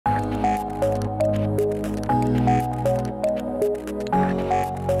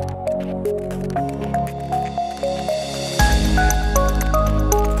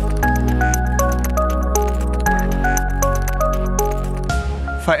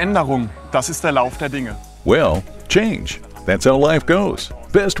Veränderung, das ist der Lauf der Dinge. Well, change. That's how life goes.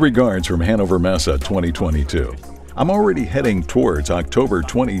 Best regards from Hannover Messe 2022. I'm already heading towards October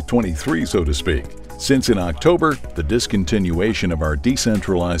 2023, so to speak. Since in October, the discontinuation of our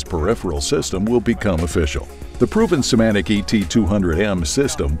decentralized peripheral system will become official. The proven SIMATIC ET 200M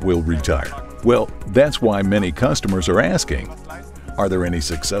system will retire. Well, that's why many customers are asking, are there any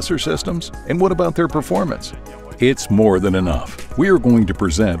successor systems? And what about their performance? It's more than enough. We are going to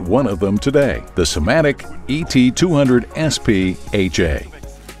present one of them today, the SIMATIC ET 200 SP HA.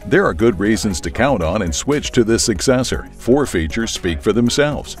 There are good reasons to count on and switch to this successor. 4 features speak for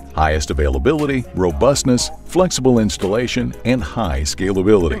themselves: highest availability, robustness, flexible installation, and high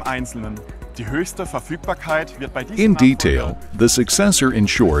scalability. In detail, the successor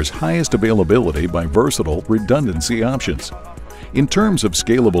ensures highest availability by versatile redundancy options. In terms of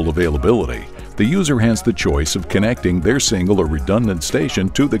scalable availability, the user has the choice of connecting their single or redundant station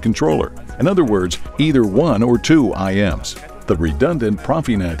to the controller. In other words, either 1 or 2 IMs. The redundant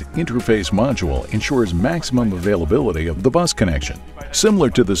Profinet interface module ensures maximum availability of the bus connection, similar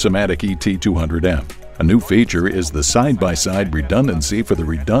to the SIMATIC ET 200M. A new feature is the side-by-side redundancy for the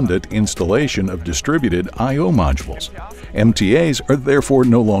redundant installation of distributed I/O modules. MTAs are therefore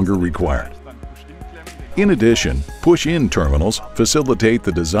no longer required. In addition, push-in terminals facilitate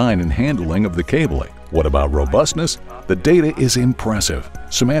the design and handling of the cabling. What about robustness? The data is impressive.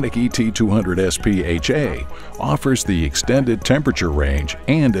 SIMATIC ET 200 SP HA offers the extended temperature range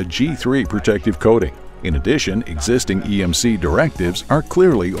and a G3 protective coating. In addition, existing EMC directives are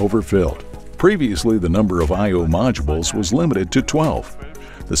clearly overfilled. Previously, the number of I/O modules was limited to 12.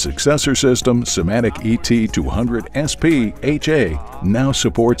 The successor system, SIMATIC ET 200 SP HA, now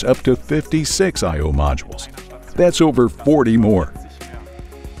supports up to 56 I/O modules. That's over 40 more.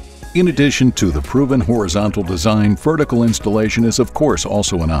 In addition to the proven horizontal design, vertical installation is of course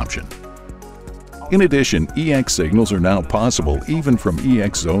also an option. In addition, EX signals are now possible even from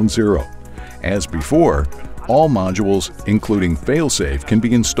EX Zone 0. As before, all modules, including failsafe, can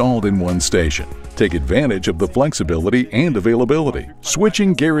be installed in one station. Take advantage of the flexibility and availability.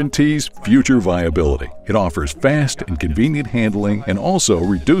 Switching guarantees future viability. It offers fast and convenient handling and also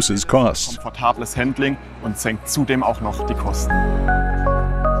reduces costs. Komfortables Handling und senkt zudem auch noch die Kosten.